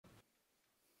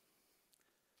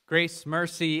Grace,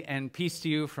 mercy, and peace to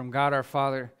you from God our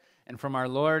Father and from our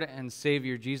Lord and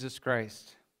Savior Jesus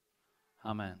Christ.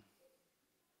 Amen.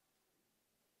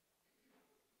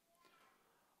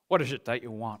 What is it that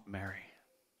you want, Mary?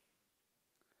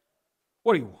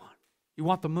 What do you want? You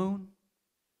want the moon?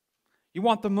 You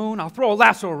want the moon? I'll throw a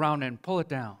lasso around it and pull it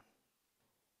down.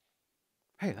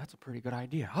 Hey, that's a pretty good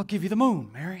idea. I'll give you the moon,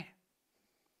 Mary.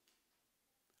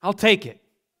 I'll take it.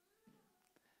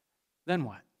 Then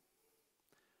what?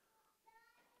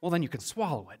 Well, then you can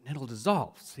swallow it and it'll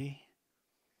dissolve, see?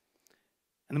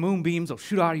 And the moonbeams will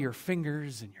shoot out of your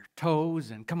fingers and your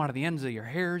toes and come out of the ends of your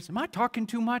hairs. Am I talking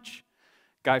too much?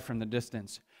 Guy from the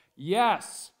distance.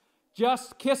 Yes,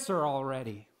 just kiss her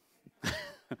already.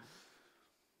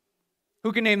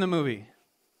 Who can name the movie?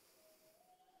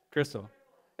 Crystal.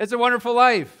 It's a Wonderful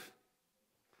Life.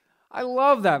 I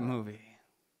love that movie.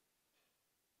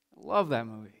 I love that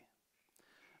movie.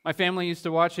 My family used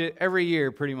to watch it every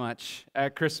year, pretty much,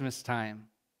 at Christmas time.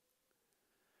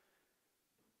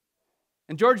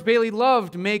 And George Bailey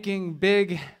loved making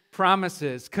big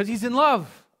promises because he's in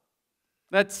love.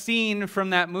 That scene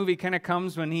from that movie kind of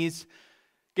comes when he's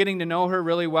getting to know her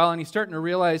really well and he's starting to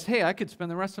realize, hey, I could spend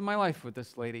the rest of my life with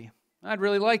this lady. I'd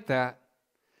really like that.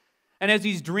 And as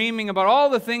he's dreaming about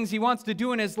all the things he wants to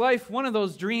do in his life, one of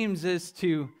those dreams is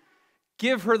to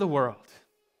give her the world.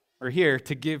 Or here,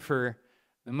 to give her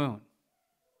the moon.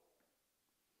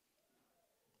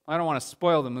 I don't want to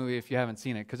spoil the movie if you haven't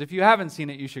seen it, because if you haven't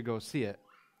seen it, you should go see it.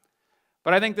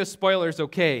 But I think this spoiler's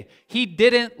okay. He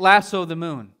didn't lasso the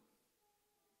moon.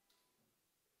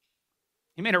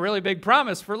 He made a really big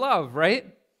promise for love, right?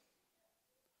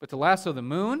 But to lasso the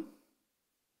moon?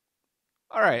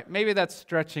 All right, maybe that's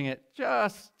stretching it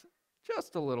just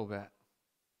a little bit.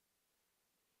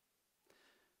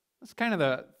 That's kind of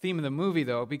the theme of the movie,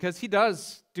 though, because he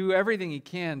does do everything he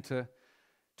can to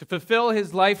fulfill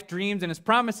his life dreams and his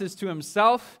promises to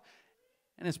himself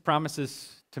and his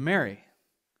promises to Mary.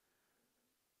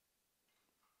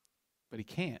 But he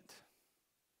can't.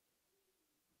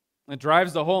 What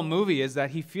drives the whole movie is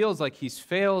that he feels like he's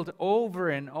failed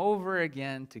over and over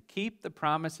again to keep the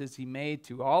promises he made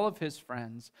to all of his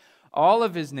friends, all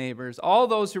of his neighbors, all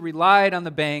those who relied on the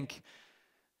bank,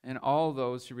 and all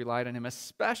those who relied on him,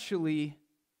 especially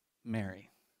Mary,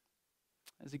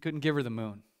 as he couldn't give her the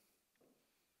moon.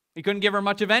 He couldn't give her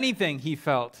much of anything, he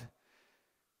felt.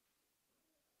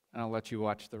 And I'll let you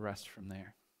watch the rest from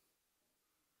there.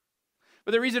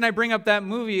 But the reason I bring up that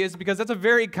movie is because that's a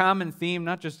very common theme,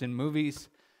 not just in movies,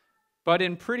 but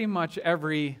in pretty much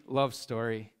every love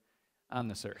story on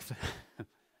this earth,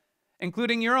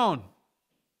 including your own,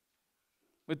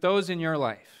 with those in your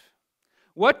life.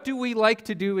 What do we like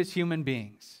to do as human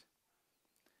beings?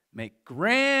 Make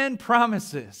grand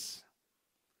promises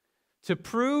to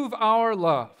prove our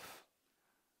love.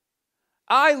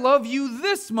 I love you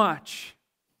this much.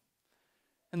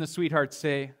 And the sweethearts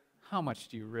say, how much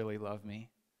do you really love me?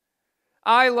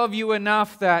 I love you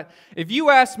enough that if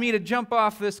you asked me to jump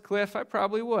off this cliff, I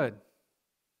probably would.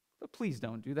 But please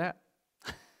don't do that.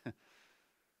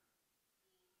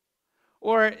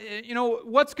 Or,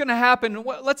 what's going to happen?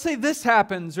 Let's say this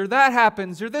happens, or that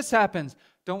happens, or this happens.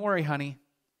 Don't worry, honey.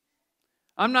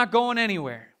 I'm not going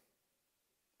anywhere.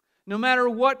 No matter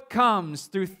what comes,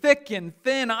 through thick and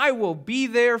thin, I will be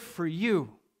there for you.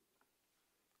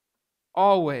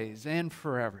 Always and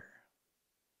forever.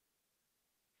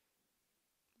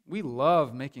 We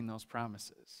love making those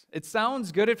promises. It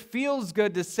sounds good. It feels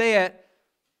good to say it.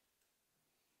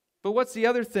 But what's the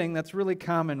other thing that's really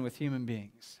common with human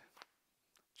beings?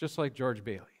 Just like George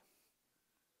Bailey.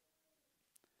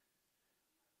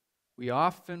 We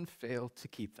often fail to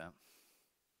keep them.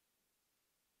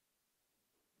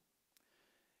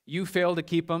 You fail to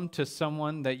keep them to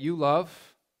someone that you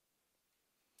love.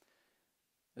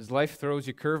 As life throws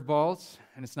you curveballs,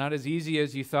 and it's not as easy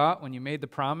as you thought when you made the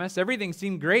promise. Everything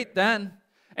seemed great then,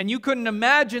 and you couldn't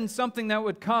imagine something that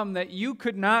would come that you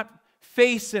could not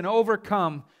face and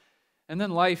overcome. And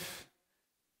then life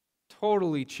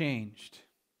totally changed.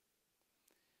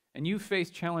 And you face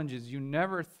challenges you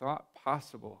never thought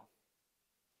possible.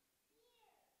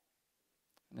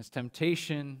 And as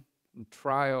temptation and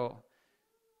trial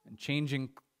and changing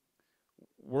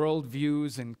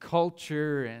worldviews and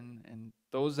culture and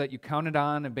those that you counted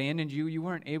on abandoned you, you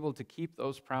weren't able to keep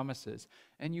those promises.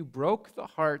 And you broke the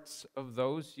hearts of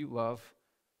those you love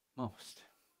most.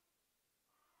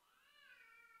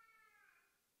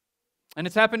 And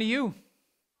it's happened to you,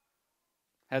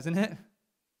 hasn't it?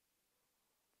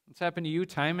 It's happened to you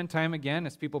time and time again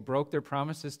as people broke their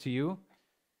promises to you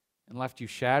and left you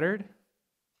shattered,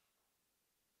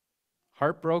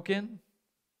 heartbroken.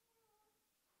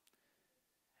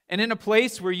 and in a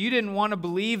place where you didn't want to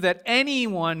believe that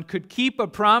anyone could keep a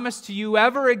promise to you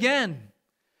ever again.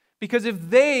 Because if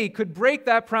they could break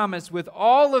that promise with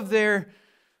all of their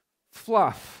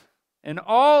fluff and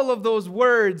all of those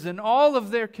words and all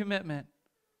of their commitment,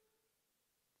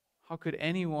 how could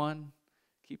anyone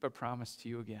keep a promise to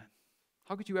you again?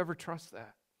 How could you ever trust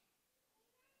that?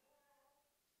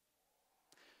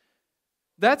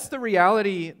 That's the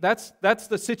reality, that's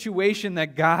the situation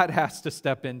that God has to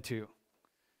step into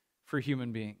for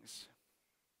human beings.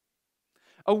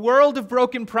 A world of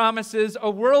broken promises,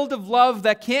 a world of love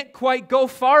that can't quite go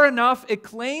far enough. It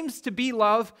claims to be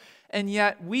love, and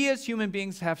yet we as human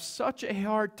beings have such a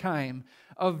hard time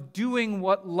of doing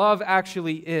what love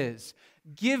actually is,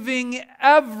 giving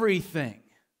everything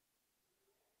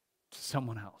to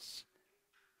someone else.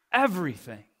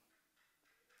 Everything.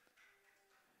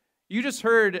 You just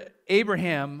heard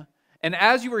Abraham, and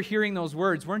as you were hearing those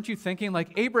words, weren't you thinking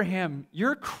like, Abraham,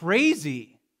 you're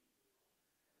crazy?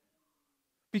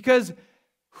 Because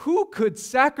who could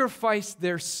sacrifice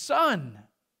their son?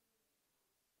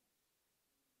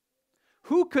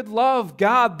 Who could love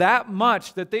God that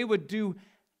much that they would do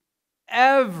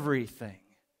everything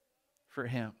for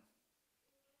him?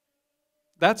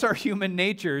 That's our human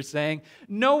nature saying,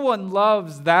 no one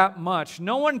loves that much.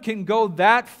 No one can go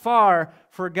that far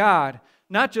for God,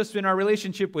 not just in our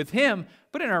relationship with him,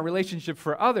 but in our relationship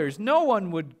for others. No one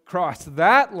would cross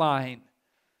that line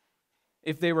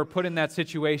if they were put in that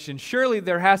situation. Surely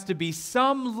there has to be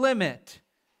some limit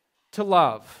to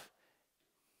love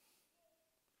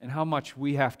and how much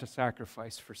we have to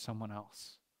sacrifice for someone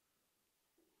else.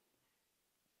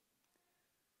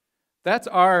 That's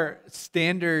our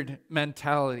standard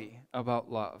mentality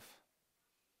about love.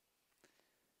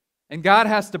 And God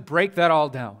has to break that all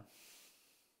down.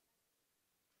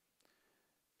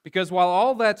 Because while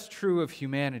all that's true of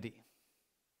humanity,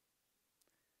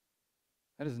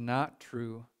 that is not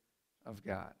true of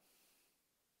God.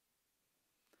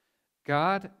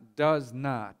 God does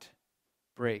not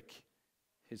break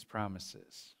his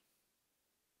promises.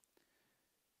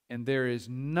 And there is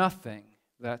nothing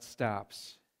that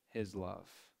stops his love.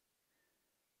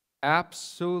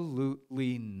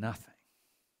 Absolutely nothing.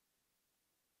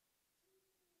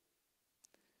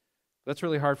 That's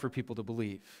really hard for people to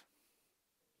believe.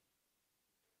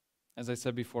 As I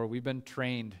said before, we've been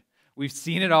trained. We've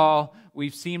seen it all.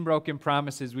 We've seen broken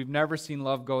promises. We've never seen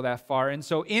love go that far. And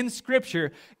so in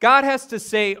Scripture, God has to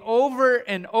say over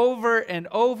and over and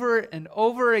over and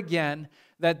over again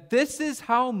that this is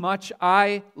how much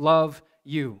I love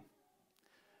you.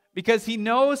 Because he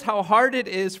knows how hard it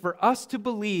is for us to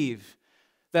believe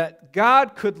that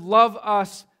God could love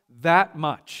us that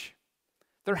much.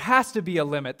 There has to be a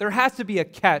limit. There has to be a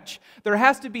catch. There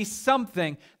has to be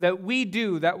something that we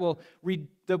do that will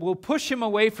push him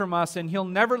away from us and he'll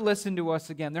never listen to us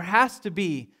again. There has to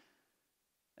be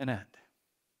an end.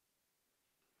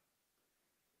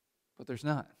 But there's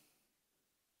not.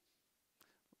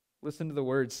 Listen to the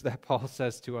words that Paul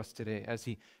says to us today as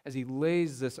he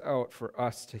lays this out for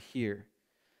us to hear.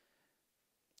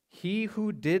 He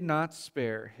who did not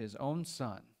spare his own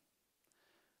son,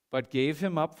 but gave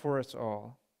him up for us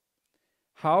all,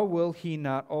 how will he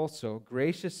not also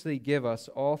graciously give us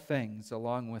all things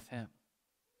along with him?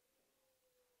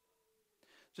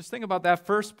 Just think about that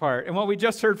first part. And what we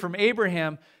just heard from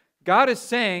Abraham, God is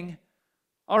saying,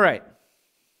 all right,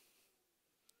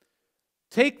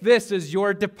 take this as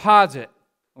your deposit,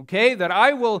 okay? That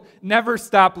I will never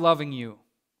stop loving you.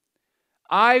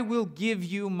 I will give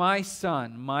you my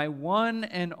son, my one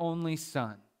and only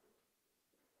son.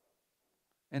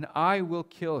 And I will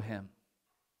kill him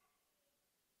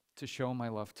to show my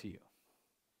love to you.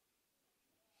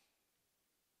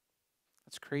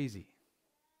 That's crazy.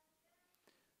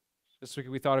 Just like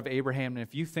we thought of Abraham, and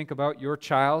if you think about your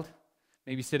child,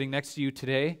 maybe sitting next to you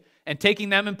today, and taking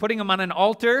them and putting them on an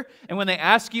altar, and when they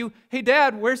ask you, hey,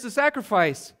 Dad, where's the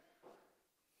sacrifice?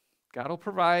 God will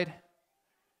provide.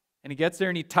 And he gets there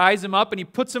and he ties him up and he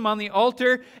puts him on the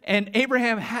altar, and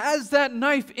Abraham has that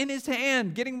knife in his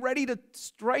hand, getting ready to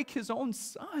strike his own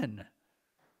son.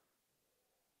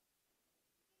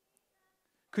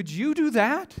 Could you do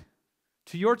that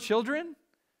to your children?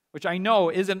 Which I know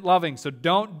isn't loving, so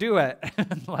don't do it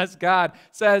unless God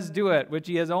says do it, which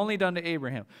he has only done to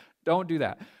Abraham. Don't do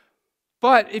that.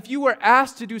 But if you were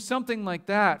asked to do something like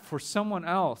that for someone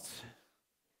else,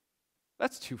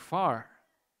 that's too far.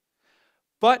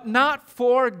 But not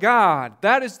for God.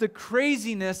 That is the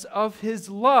craziness of his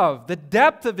love. The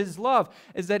depth of his love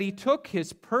is that he took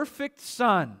his perfect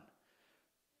son,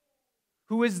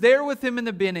 who was there with him in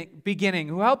the beginning,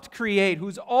 who helped create,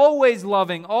 who's always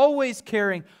loving, always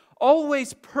caring,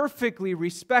 always perfectly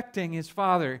respecting his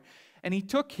Father. And he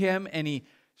took him and he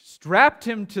strapped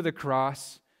him to the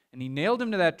cross and he nailed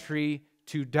him to that tree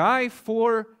to die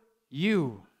for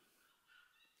you.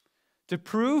 To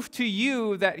prove to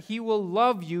you that he will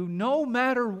love you no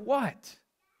matter what.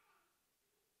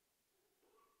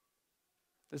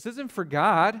 This isn't for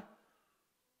God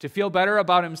to feel better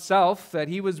about himself, that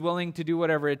he was willing to do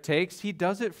whatever it takes. He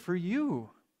does it for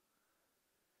you.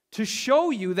 To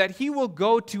show you that he will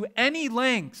go to any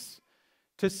lengths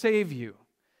to save you,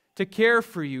 to care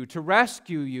for you, to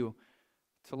rescue you,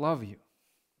 to love you.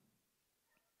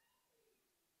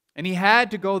 And he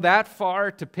had to go that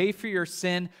far to pay for your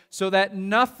sin so that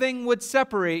nothing would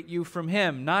separate you from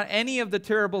him. Not any of the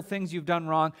terrible things you've done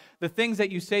wrong, the things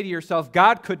that you say to yourself,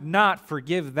 God could not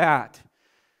forgive that.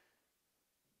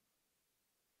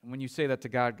 And when you say that to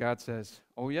God, God says,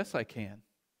 oh, yes, I can.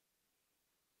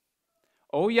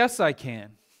 Oh, yes, I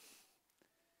can.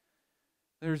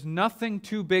 There's nothing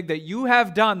too big that you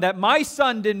have done that my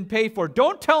son didn't pay for.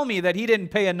 Don't tell me that he didn't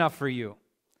pay enough for you.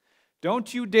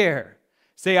 Don't you dare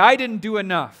say, I didn't do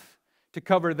enough to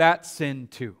cover that sin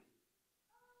too.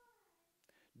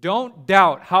 Don't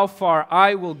doubt how far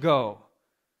I will go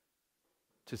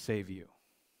to save you.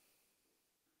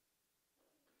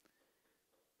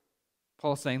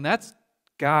 Paul's saying that's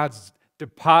God's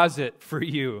deposit for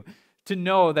you, to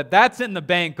know that that's in the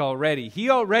bank already. He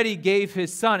already gave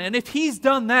his son. And if he's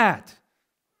done that,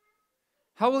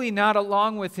 how will he not,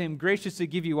 along with him, graciously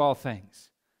give you all things?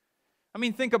 I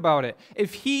mean, think about it.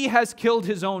 If he has killed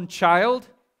his own child,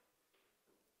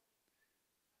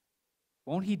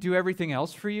 won't he do everything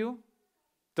else for you?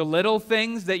 The little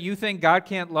things that you think God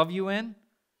can't love you in?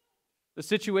 The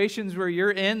situations where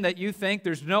you're in that you think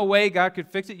there's no way God could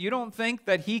fix it? You don't think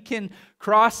that he can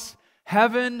cross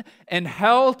heaven and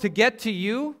hell to get to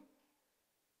you?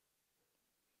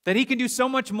 That he can do so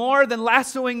much more than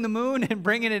lassoing the moon and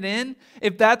bringing it in,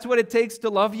 if that's what it takes to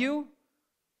love you?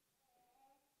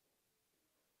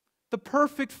 The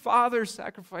perfect Father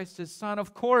sacrificed his Son.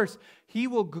 Of course, he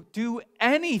will do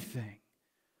anything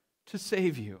to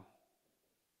save you.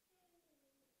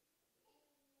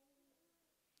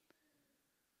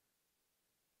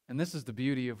 And this is the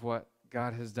beauty of what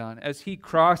God has done. As he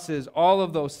crosses all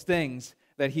of those things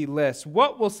that he lists,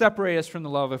 what will separate us from the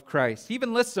love of Christ? He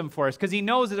even lists them for us because he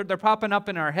knows that they're popping up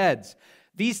in our heads.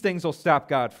 These things will stop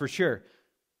God for sure.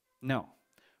 No.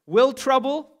 Will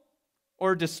trouble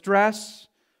or distress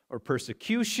or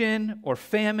persecution or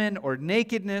famine or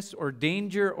nakedness or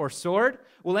danger or sword,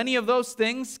 will any of those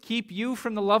things keep you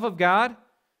from the love of God?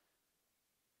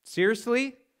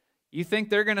 Seriously? You think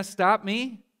they're going to stop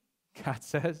me? God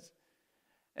says.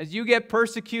 As you get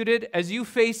persecuted, as you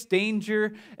face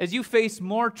danger, as you face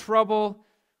more trouble,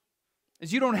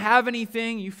 as you don't have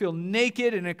anything, you feel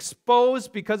naked and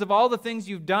exposed because of all the things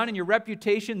you've done, and your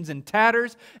reputation's in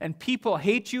tatters, and people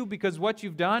hate you because of what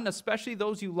you've done, especially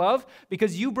those you love,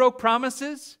 because you broke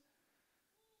promises.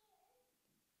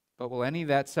 But will any of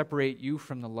that separate you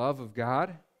from the love of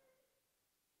God?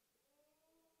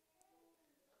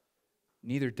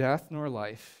 Neither death nor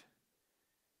life,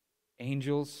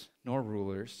 angels nor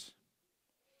rulers,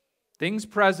 things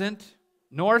present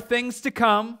nor things to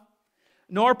come,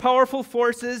 nor powerful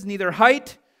forces, neither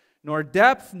height nor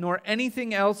depth nor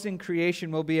anything else in creation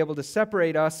will be able to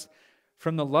separate us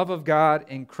from the love of God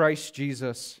in Christ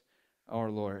Jesus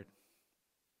our Lord.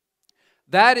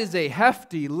 That is a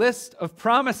hefty list of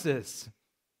promises.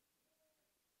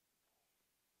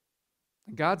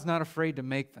 God's not afraid to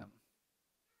make them.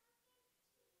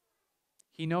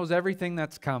 He knows everything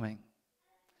that's coming.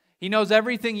 He knows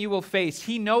everything you will face.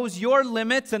 He knows your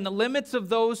limits and the limits of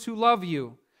those who love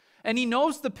you. And he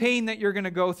knows the pain that you're going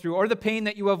to go through, or the pain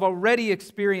that you have already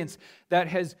experienced that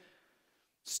has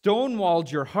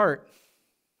stonewalled your heart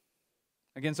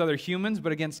against other humans,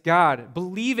 but against God,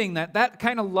 believing that that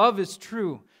kind of love is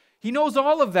true. He knows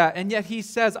all of that, and yet he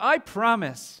says, I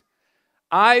promise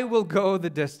I will go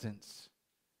the distance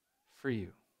for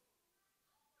you.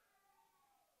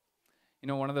 You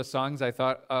know, one of the songs I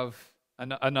thought of,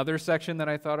 another section that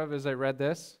I thought of as I read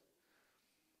this,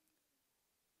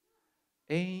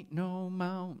 ain't no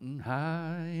mountain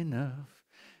high enough,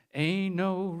 ain't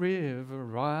no river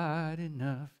wide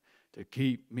enough to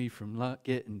keep me from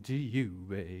getting to you,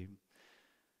 babe.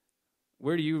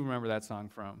 Where do you remember that song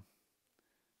from?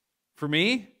 For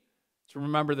me, it's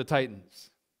Remember the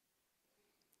Titans,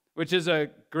 which is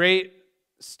a great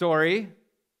story,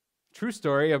 true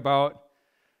story about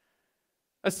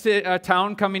a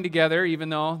town coming together, even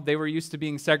though they were used to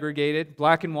being segregated,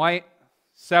 black and white,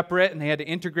 separate, and they had to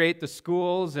integrate the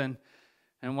schools. And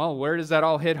well, where does that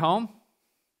all hit home?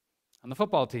 On the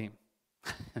football team.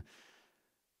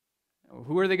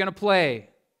 Who are they going to play?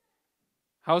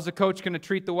 How's the coach going to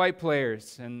treat the white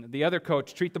players and the other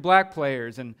coach treat the black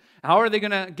players? And how are they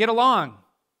going to get along?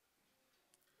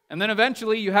 And then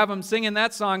eventually you have them singing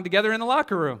that song together in the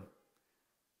locker room.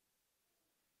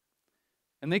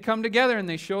 And they come together and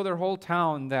they show their whole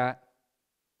town that,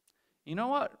 you know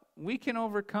what? We can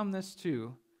overcome this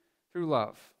too through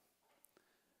love.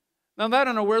 Now that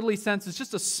in a worldly sense is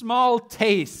just a small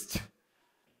taste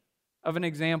of an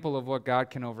example of what God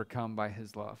can overcome by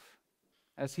His love.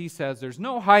 As He says, there's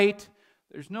no height,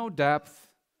 there's no depth,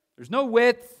 there's no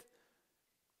width,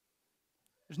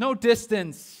 there's no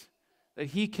distance that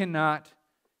He cannot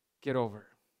get over.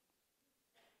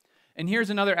 And here's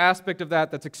another aspect of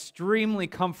that that's extremely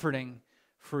comforting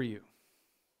for you.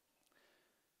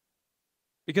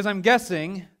 Because I'm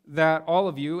guessing that all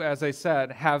of you, as I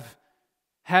said, have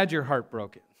had your heart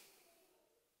broken.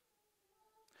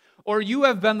 Or you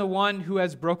have been the one who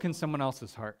has broken someone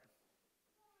else's heart.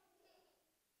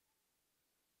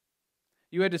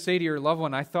 You had to say to your loved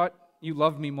one, I thought you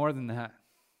loved me more than that.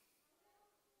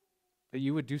 That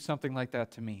you would do something like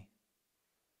that to me.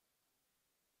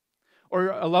 Or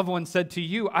a loved one said to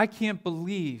you, I can't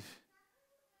believe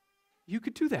you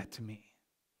could do that to me.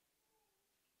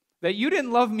 That you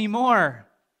didn't love me more.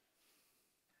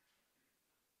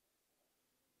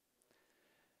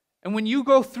 And when you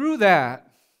go through that,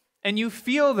 and you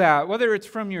feel that, whether it's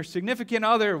from your significant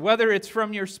other, whether it's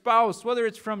from your spouse, whether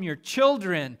it's from your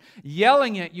children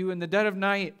yelling at you in the dead of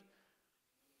night,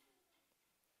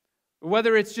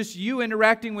 whether it's just you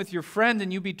interacting with your friend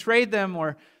and you betrayed them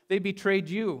or they betrayed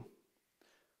you,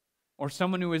 or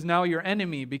someone who is now your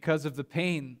enemy because of the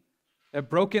pain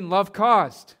that broken love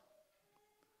caused.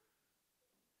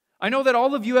 I know that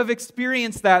all of you have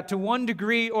experienced that to one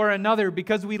degree or another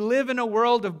because we live in a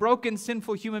world of broken,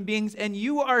 sinful human beings, and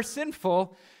you are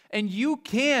sinful and you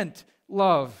can't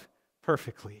love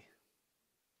perfectly.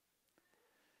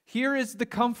 Here is the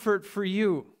comfort for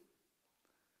you.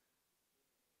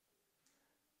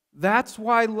 That's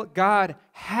why God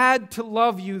had to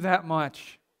love you that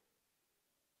much.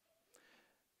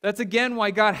 That's again why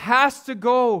God has to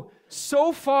go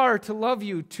so far to love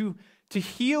you, to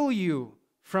heal you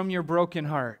from your broken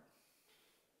heart,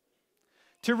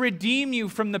 to redeem you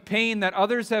from the pain that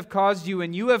others have caused you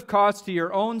and you have caused to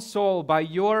your own soul by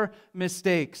your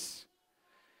mistakes.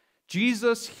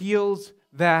 Jesus heals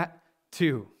that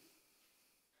too.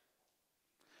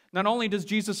 Not only does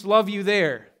Jesus love you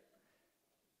there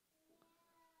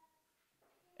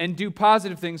and do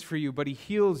positive things for you, but He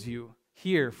heals you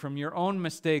here from your own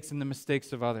mistakes and the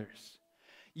mistakes of others.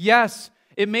 Yes,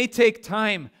 it may take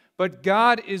time, but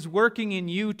God is working in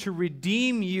you to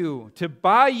redeem you, to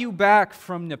buy you back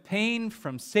from the pain,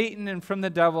 from Satan and from the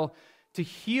devil, to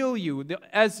heal you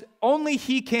as only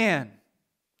He can,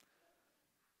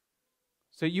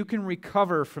 so you can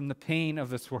recover from the pain of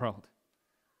this world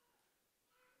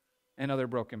and other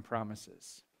broken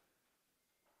promises.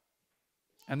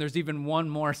 And there's even one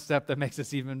more step that makes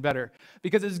this even better.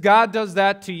 Because as God does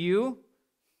that to you,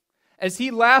 as He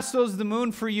lassos the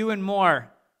moon for you and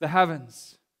more, the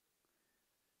heavens,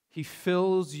 He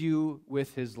fills you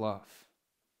with His love.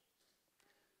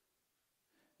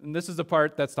 And this is the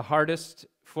part that's the hardest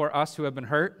for us who have been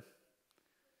hurt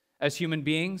as human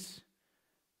beings.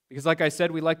 Because like I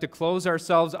said, we like to close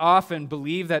ourselves off and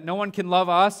believe that no one can love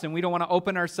us, and we don't want to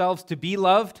open ourselves to be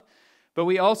loved. But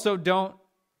we also don't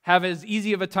have as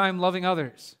easy of a time loving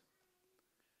others.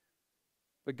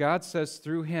 But God says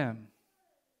through Him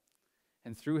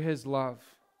and through His love,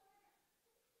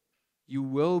 you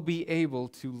will be able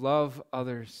to love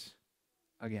others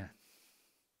again.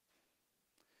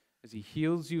 As He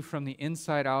heals you from the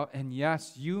inside out, and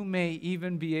yes, you may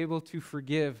even be able to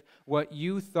forgive what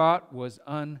you thought was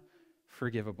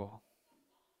unforgivable.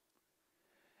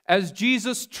 As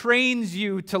Jesus trains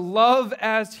you to love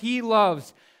as He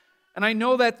loves, and I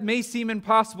know that may seem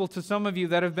impossible to some of you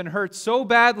that have been hurt so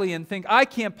badly and think, I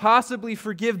can't possibly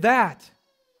forgive that.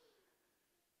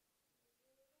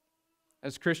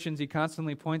 As Christians, He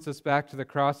constantly points us back to the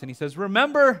cross and He says,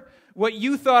 remember what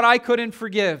you thought I couldn't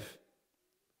forgive.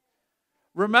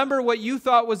 Remember what you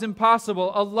thought was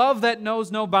impossible, a love that knows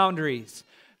no boundaries.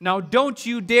 Now don't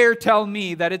you dare tell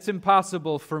me that it's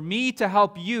impossible for me to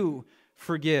help you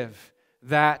forgive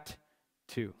that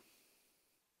too.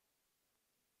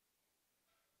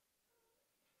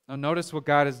 Now notice what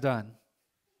God has done.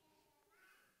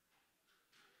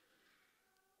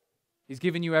 He's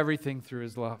given you everything through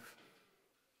His love.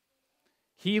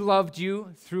 He loved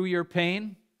you through your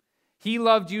pain. He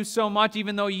loved you so much,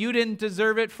 even though you didn't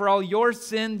deserve it, for all your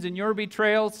sins and your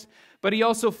betrayals. But He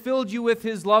also filled you with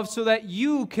His love so that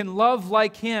you can love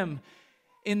like Him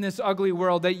in this ugly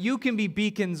world, that you can be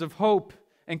beacons of hope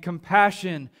and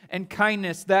compassion and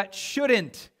kindness that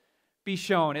shouldn't be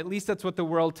shown. At least that's what the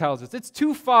world tells us. It's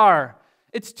too far.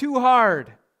 It's too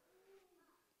hard.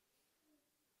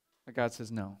 But God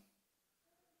says, no.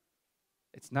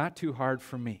 It's not too hard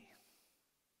for me.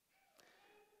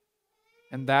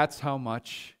 And that's how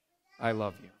much I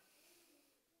love you.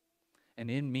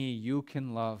 And in me, you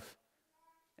can love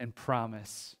and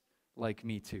promise like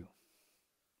me too.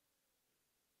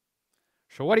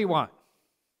 So what do you want?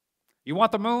 You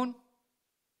want the moon?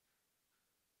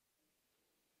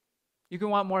 You can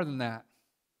want more than that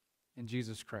in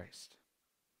Jesus Christ.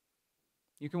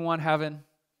 You can want heaven.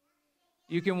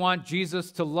 You can want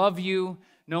Jesus to love you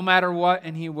no matter what,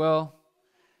 and He will.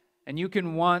 And you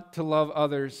can want to love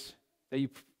others that you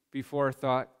before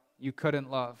thought you couldn't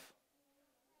love.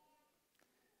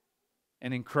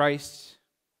 And in Christ,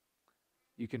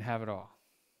 you can have it all.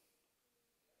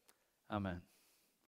 Amen.